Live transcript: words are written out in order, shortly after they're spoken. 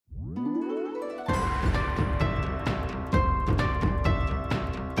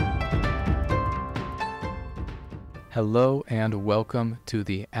Hello and welcome to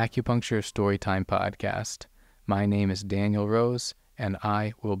the Acupuncture Storytime Podcast. My name is Daniel Rose, and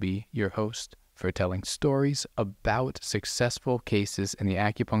I will be your host for telling stories about successful cases in the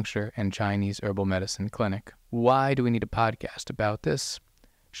acupuncture and Chinese herbal medicine clinic. Why do we need a podcast about this?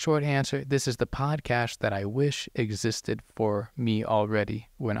 Short answer, this is the podcast that I wish existed for me already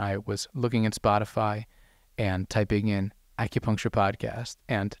when I was looking at Spotify and typing in acupuncture podcast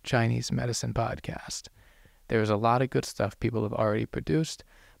and Chinese medicine podcast. There's a lot of good stuff people have already produced,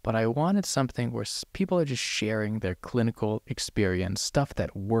 but I wanted something where people are just sharing their clinical experience, stuff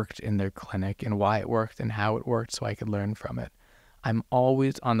that worked in their clinic and why it worked and how it worked so I could learn from it. I'm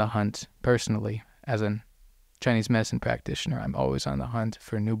always on the hunt, personally, as a Chinese medicine practitioner. I'm always on the hunt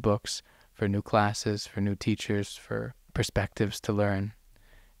for new books, for new classes, for new teachers, for perspectives to learn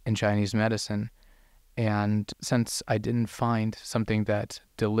in Chinese medicine. And since I didn't find something that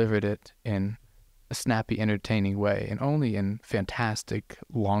delivered it in a snappy, entertaining way, and only in fantastic,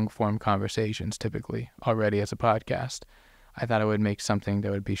 long-form conversations, typically, already as a podcast, I thought I would make something that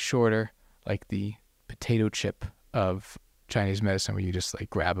would be shorter, like the potato chip of Chinese medicine, where you just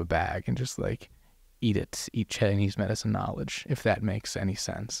grab a bag and just eat Chinese medicine knowledge, if that makes any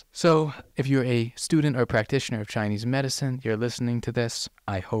sense. So if you're a student or practitioner of Chinese medicine, you're listening to this,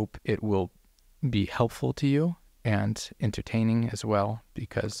 I hope it will be helpful to you and entertaining as well,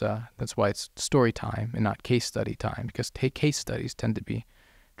 because that's why it's story time and not case study time, because case studies tend to be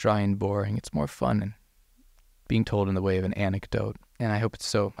dry and boring. It's more fun and being told in the way of an anecdote, and I hope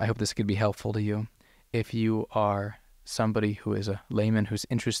this could be helpful to you. If you are somebody who is a layman who's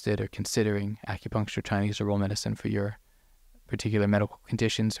interested or considering acupuncture, Chinese herbal medicine for your particular medical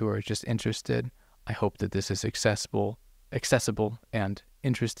conditions, who are just interested, I hope that this is accessible and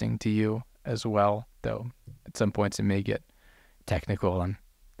interesting to you as well, though at some points it may get technical, and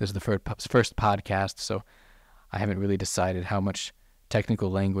this is the first podcast, so I haven't really decided how much technical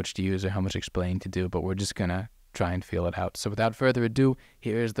language to use or how much explaining to do, but we're just gonna try and feel it out. So without further ado,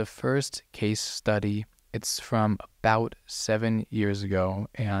 here is the first case study. It's from about 7 years ago,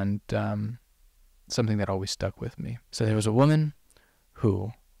 and something that always stuck with me. So there was a woman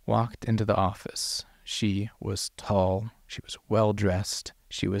who walked into the office. She was tall, she was well-dressed,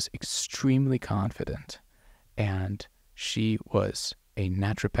 she was extremely confident, and she was a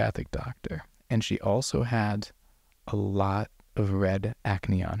naturopathic doctor. And she also had a lot of red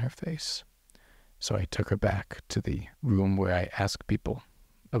acne on her face. So I took her back to the room where I ask people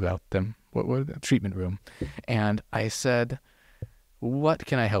about them, the treatment room. And I said, "What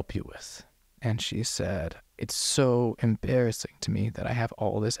can I help you with?" And she said, "It's so embarrassing to me that I have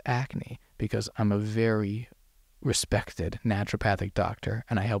all this acne because I'm a very respected naturopathic doctor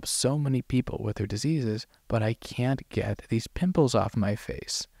and I help so many people with their diseases, but I can't get these pimples off my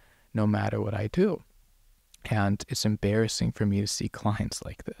face no matter what I do. And it's embarrassing for me to see clients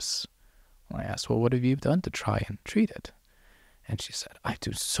like this." Well, I asked, "Well, what have you done to try and treat it?" And she said, "I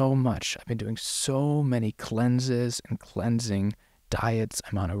do so much. I've been doing so many cleanses and cleansing diets.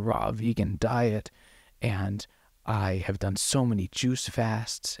 I'm on a raw vegan diet, and I have done so many juice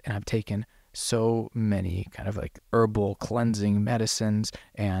fasts, and I've taken so many kind of herbal cleansing medicines,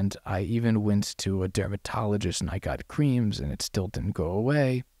 and I even went to a dermatologist and I got creams and it still didn't go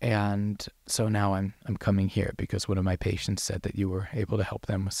away. And so now I'm coming here because one of my patients said that you were able to help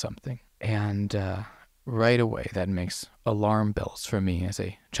them with something." And right away, that makes alarm bells for me as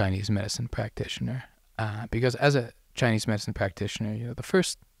a Chinese medicine practitioner. Because as a Chinese medicine practitioner, the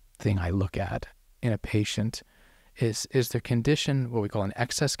first thing I look at in a patient is their condition what we call an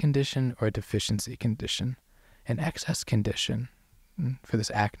excess condition or a deficiency condition. An excess condition for this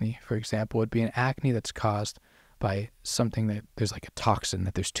acne, for example, would be an acne that's caused by something that there's a toxin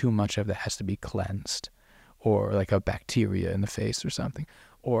that there's too much of that has to be cleansed, or a bacteria in the face or something,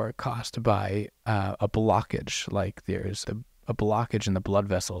 or caused by a blockage, like there's a blockage in the blood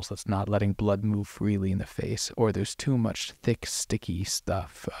vessels that's not letting blood move freely in the face, or there's too much thick, sticky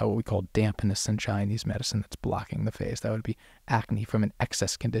stuff, what we call dampness in Chinese medicine, that's blocking the face. That would be acne from an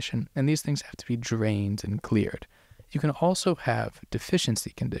excess condition, and these things have to be drained and cleared. You can also have deficiency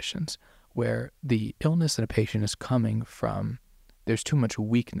conditions, where the illness that a patient is coming from, there's too much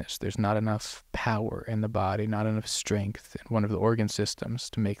weakness, there's not enough power in the body, not enough strength in one of the organ systems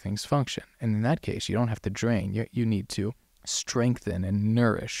to make things function. And in that case, you don't have to drain, you need to strengthen and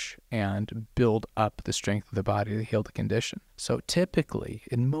nourish and build up the strength of the body to heal the condition. So typically,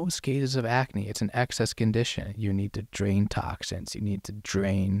 in most cases of acne, it's an excess condition. You need to drain toxins, you need to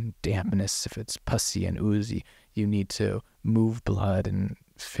drain dampness if it's pussy and oozy, you need to move blood and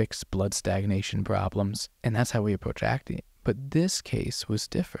fix blood stagnation problems. And that's how we approach acne. But this case was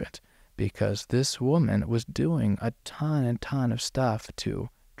different because this woman was doing a ton and ton of stuff to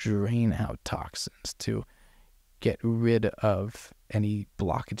drain out toxins, to get rid of any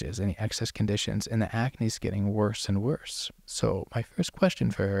blockages, any excess conditions, and the acne is getting worse and worse. So my first question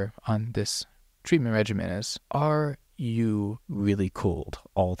for her on this treatment regimen is, are you really cold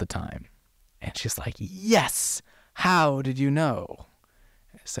all the time? And she's like, yes! How did you know?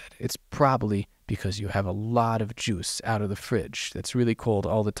 I said, it's probably because you have a lot of juice out of the fridge that's really cold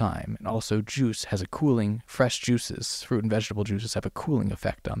all the time. And also juice has a cooling, fresh juices, fruit and vegetable juices have a cooling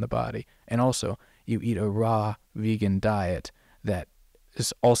effect on the body. And also you eat a raw vegan diet that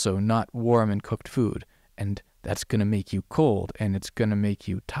is also not warm and cooked food. And that's going to make you cold and it's going to make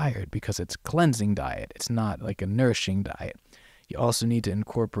you tired because it's cleansing diet. It's not like a nourishing diet. You also need to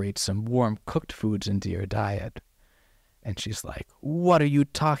incorporate some warm cooked foods into your diet. And she's like, what are you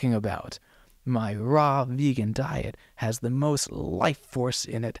talking about? My raw vegan diet has the most life force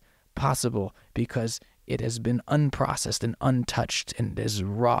in it possible because it has been unprocessed and untouched and is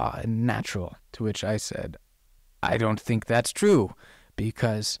raw and natural. To which I said, I don't think that's true,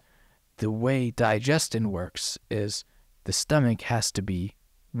 because the way digestion works is the stomach has to be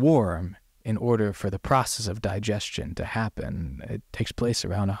warm in order for the process of digestion to happen. It takes place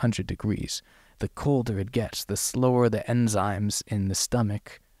around 100 degrees. The colder it gets, the slower the enzymes in the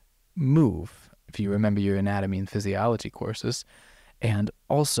stomach move, if you remember your anatomy and physiology courses. And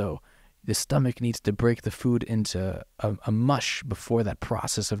also, the stomach needs to break the food into a mush before that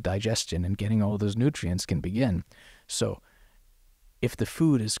process of digestion and getting all those nutrients can begin. So if the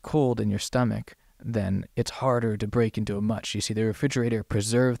food is cold in your stomach, then it's harder to break into a mush. You see, the refrigerator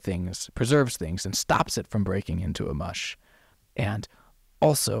preserves things and stops it from breaking into a mush. And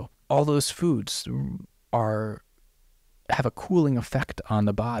also, all those foods have a cooling effect on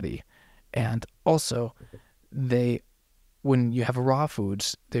the body. And also, when you have raw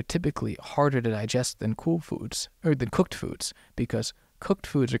foods, they're typically harder to digest than cooked foods, because cooked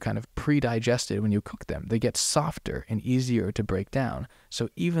foods are kind of pre-digested when you cook them. They get softer and easier to break down. So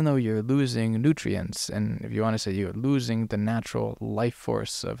even though you're losing nutrients, and if you want to say you're losing the natural life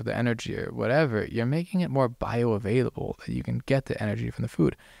force of the energy or whatever, you're making it more bioavailable, that you can get the energy from the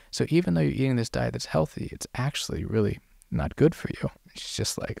food. So even though you're eating this diet that's healthy, it's actually really not good for you. She's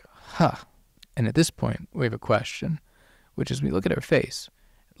just like, huh. And at this point, we have a question, which is, we look at her face.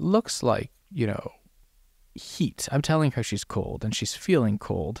 It looks like, heat. I'm telling her she's cold, and she's feeling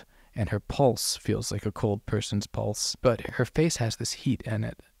cold, and her pulse feels like a cold person's pulse. But her face has this heat in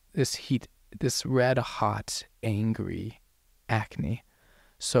it. This heat, this red hot, angry acne.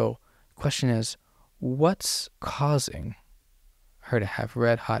 So the question is, what's causing her to have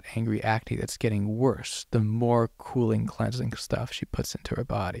red hot, angry acne that's getting worse the more cooling, cleansing stuff she puts into her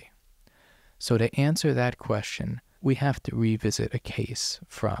body? So to answer that question, we have to revisit a case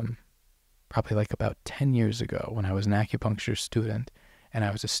from probably like about 10 years ago when I was an acupuncture student, and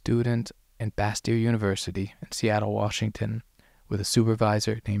I was a student in Bastyr University in Seattle, Washington, with a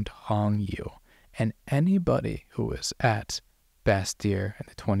supervisor named Hong Yu. And anybody who was at Bastyr in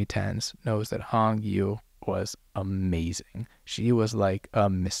the 2010s knows that Hong Yu was amazing. She was like a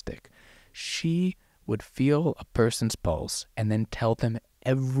mystic. She would feel a person's pulse and then tell them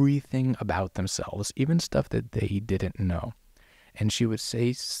everything about themselves, even stuff that they didn't know. And she would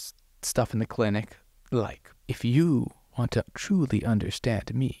say stuff in the clinic like, if you want to truly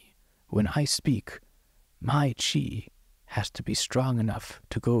understand me, when I speak, my chi has to be strong enough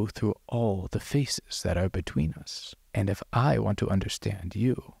to go through all the faces that are between us. And if I want to understand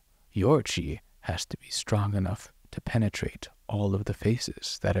you, your chi has to be strong enough to penetrate all of the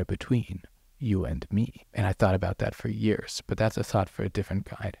faces that are between you and me. And I thought about that for years, but that's a thought for a different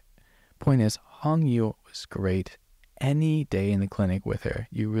kind. Point is, Hong Yu was great. Any day in the clinic with her,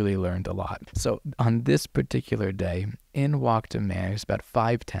 you really learned a lot. So on this particular day, in walked a man who's about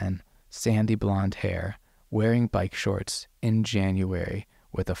 5'10", sandy blonde hair, wearing bike shorts in January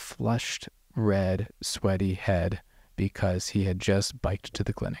with a flushed, red, sweaty head because he had just biked to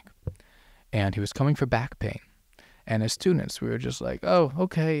the clinic. And he was coming for back pain. And as students, we were just like, oh,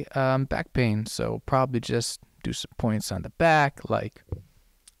 okay, back pain, so probably just do some points on the back, like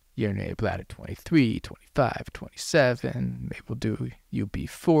urinary bladder 23, 25, 27. Maybe we'll do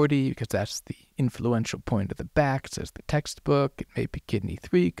UB40 because that's the influential point of the back, says the textbook. It may be kidney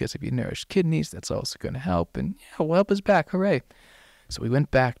 3 because if you nourish kidneys, that's also going to help. And yeah, we'll help his back, hooray. So we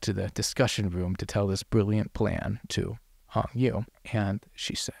went back to the discussion room to tell this brilliant plan to Hong Yu. And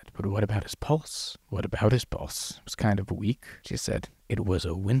she said, but what about his pulse? What about his pulse? It was kind of weak. She said, it was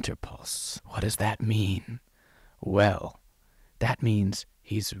a winter pulse. What does that mean? Well, that means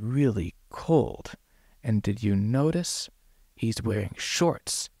he's really cold. And did you notice he's wearing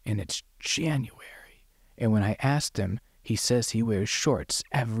shorts and it's January. And when I asked him, he says he wears shorts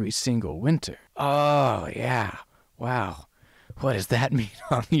every single winter. Oh, yeah. Wow. What does that mean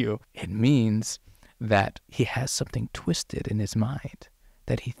on you? It means that he has something twisted in his mind,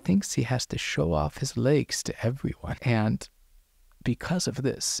 that he thinks he has to show off his legs to everyone. And because of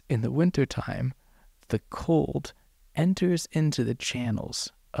this, in the wintertime, the cold enters into the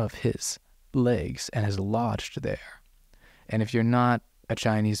channels of his legs and is lodged there. And if you're not a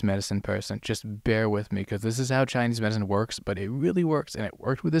Chinese medicine person, just bear with me, because this is how Chinese medicine works, but it really works, and it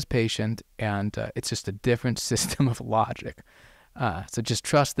worked with this patient, and it's just a different system of logic. So just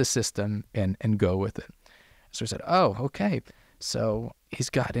trust the system and go with it. So I said, oh, okay, so he's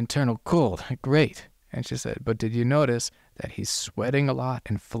got internal cold. Great. And she said, but did you notice that he's sweating a lot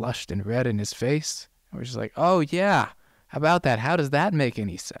and flushed and red in his face? And we're just like, oh, yeah, how about that? How does that make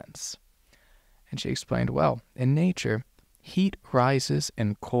any sense? And she explained, well, in nature, heat rises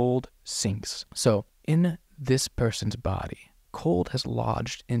and cold sinks. So in this person's body, cold has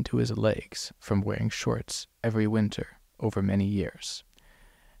lodged into his legs from wearing shorts every winter over many years.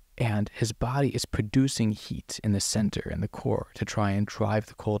 And his body is producing heat in the center and the core to try and drive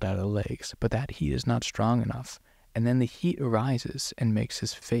the cold out of the legs. But that heat is not strong enough. And then the heat arises and makes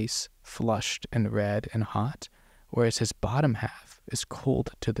his face flushed and red and hot, whereas his bottom half is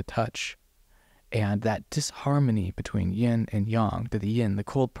cold to the touch. And that disharmony between yin and yang, that the yin, the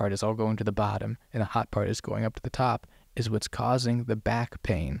cold part, is all going to the bottom and the hot part is going up to the top, is what's causing the back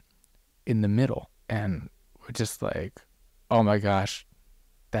pain in the middle. And we're just like, oh my gosh,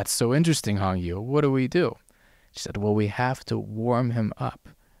 that's so interesting, Hongyu. What do we do? She said, well, we have to warm him up.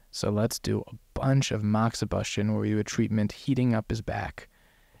 So let's do a bunch of Moxa where we do a treatment heating up his back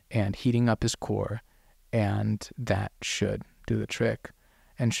and heating up his core, and that should do the trick.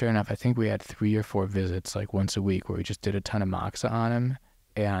 And sure enough, I think we had 3 or 4 visits, like once a week, where we just did a ton of Moxa on him.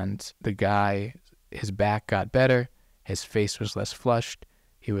 And the guy, his back got better. His face was less flushed.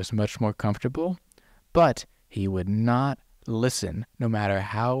 He was much more comfortable. But he would not listen, no matter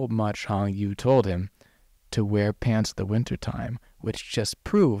how much Hongyu told him, to wear pants in the wintertime, which just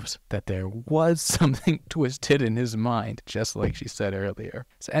proves that there was something twisted in his mind, just like she said earlier.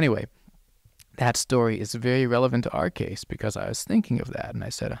 So anyway, that story is very relevant to our case, because I was thinking of that and I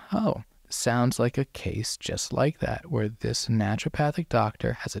said, oh, sounds like a case just like that, where this naturopathic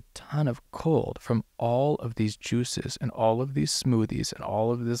doctor has a ton of cold from all of these juices and all of these smoothies and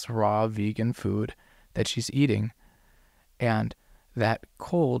all of this raw vegan food that she's eating. And that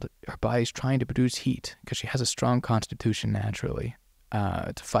cold, her body's trying to produce heat because she has a strong constitution naturally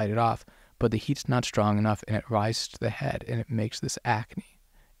to fight it off. But the heat's not strong enough, and it rises to the head and it makes this acne.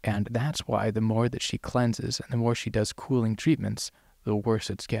 And that's why the more that she cleanses and the more she does cooling treatments, the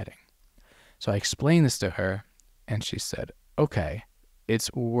worse it's getting. So I explained this to her, and she said, okay,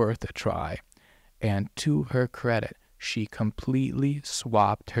 it's worth a try. And to her credit, she completely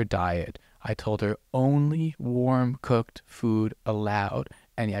swapped her diet. I told her only warm cooked food allowed.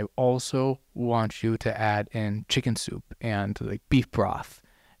 And I also want you to add in chicken soup and like beef broth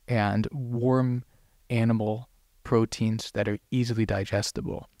and warm animal proteins that are easily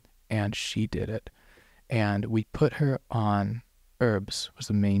digestible. And she did it. And we put her on herbs, was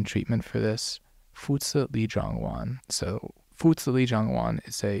the main treatment for this. Zi Li Zhong. So Zi Li Zhong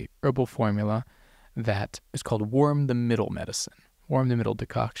is a herbal formula that is called warm the middle medicine, warm the middle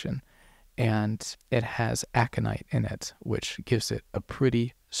decoction. And it has aconite in it, which gives it a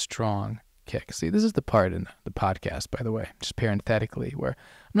pretty strong kick. See, this is the part in the podcast, by the way, just parenthetically, where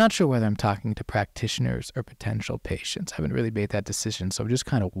I'm not sure whether I'm talking to practitioners or potential patients. I haven't really made that decision, so I'm just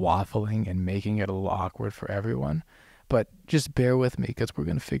kind of waffling and making it a little awkward for everyone. But just bear with me, because we're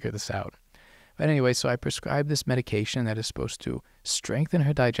going to figure this out. But anyway, so I prescribed this medication that is supposed to strengthen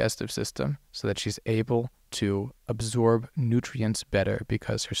her digestive system so that she's able to absorb nutrients better,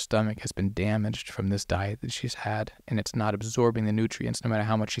 because her stomach has been damaged from this diet that she's had, and it's not absorbing the nutrients no matter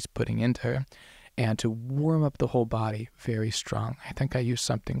how much she's putting into her, and to warm up the whole body very strong. I think I used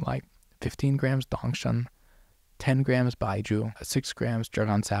something like 15 grams Dongshan, 10 grams Bai Zhu, 6 grams Zhi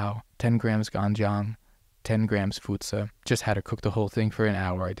Gan Cao, 10 grams Gan Jiang, 10 grams Zi. Just had her cook the whole thing for an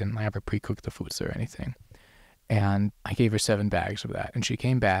hour. I didn't have her pre-cook the Zi or anything. And I gave her 7 bags of that. And she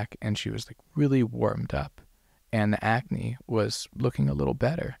came back and she was like really warmed up. And the acne was looking a little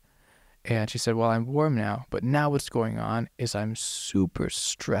better. And she said, well, I'm warm now, but now what's going on is I'm super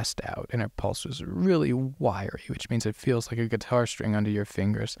stressed out. And her pulse was really wiry, which means it feels like a guitar string under your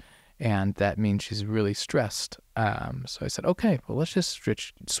fingers. And that means she's really stressed. So I said, okay, well, let's just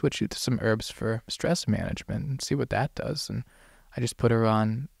switch you to some herbs for stress management and see what that does. And I just put her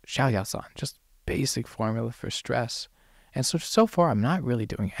on Xiao Yao San, just basic formula for stress. And so far, I'm not really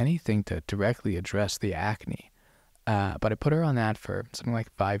doing anything to directly address the acne. But I put her on that for something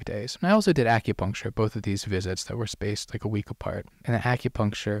like 5 days. And I also did acupuncture, both of these visits that were spaced like a week apart. In the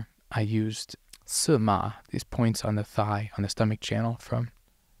acupuncture, I used SiMa, these points on the thigh, on the stomach channel from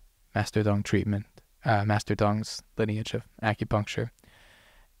Master Dong treatment, Master Dong's lineage of acupuncture.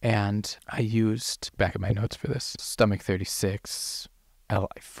 And I used, back of my notes for this, stomach 36,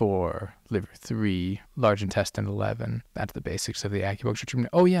 LI4, liver 3, large intestine 11. That's the basics of the acupuncture treatment.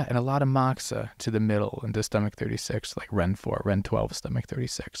 Oh yeah, and a lot of Moxa to the middle into stomach 36, like Ren 4, Ren 12, stomach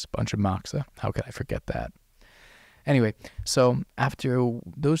 36, bunch of Moxa. How could I forget that? Anyway, so after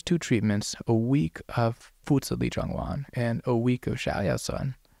those 2 treatments, a week of Zi Li Zhong Tang and a week of Xiao Yao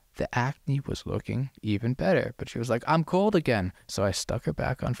San, the acne was looking even better. But she was like, I'm cold again. So I stuck her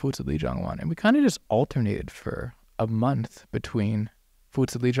back on Zi Li Zhong Tang, and we kind of just alternated for a month between Zi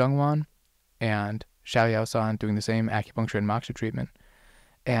Li Zhong Tang and Xiao Yao San doing the same acupuncture and Moxa treatment.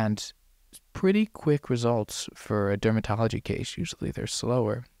 And pretty quick results for a dermatology case. Usually they're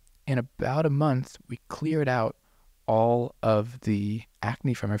slower. In about a month, we cleared out all of the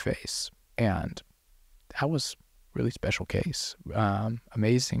acne from her face. And that was a really special case.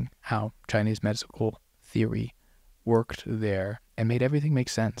 Amazing how Chinese medical theory worked there and made everything make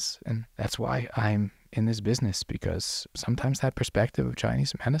sense. And that's why I'm in this business, because sometimes that perspective of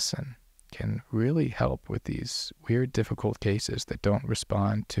Chinese medicine can really help with these weird, difficult cases that don't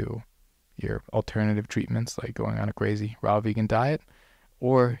respond to your alternative treatments, like going on a crazy raw vegan diet,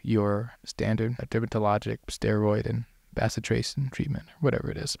 or your standard dermatologic steroid and bacitracin treatment, or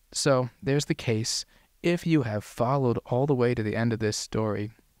whatever it is. So there's the case. If you have followed all the way to the end of this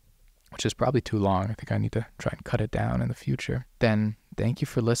story, which is probably too long, I think I need to try and cut it down in the future, then thank you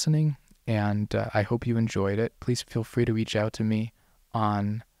for listening, and I hope you enjoyed it. Please feel free to reach out to me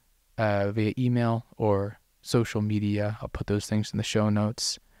on via email or social media. I'll put those things in the show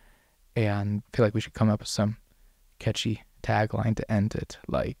notes, and I feel like we should come up with some catchy tagline to end it,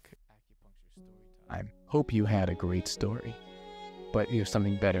 like Acupuncture Storytime. Hope you had a great story, but you have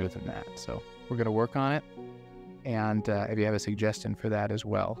something better than that. So we're going to work on it. And if you have a suggestion for that as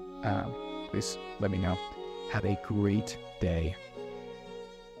well, please let me know. Have a great day.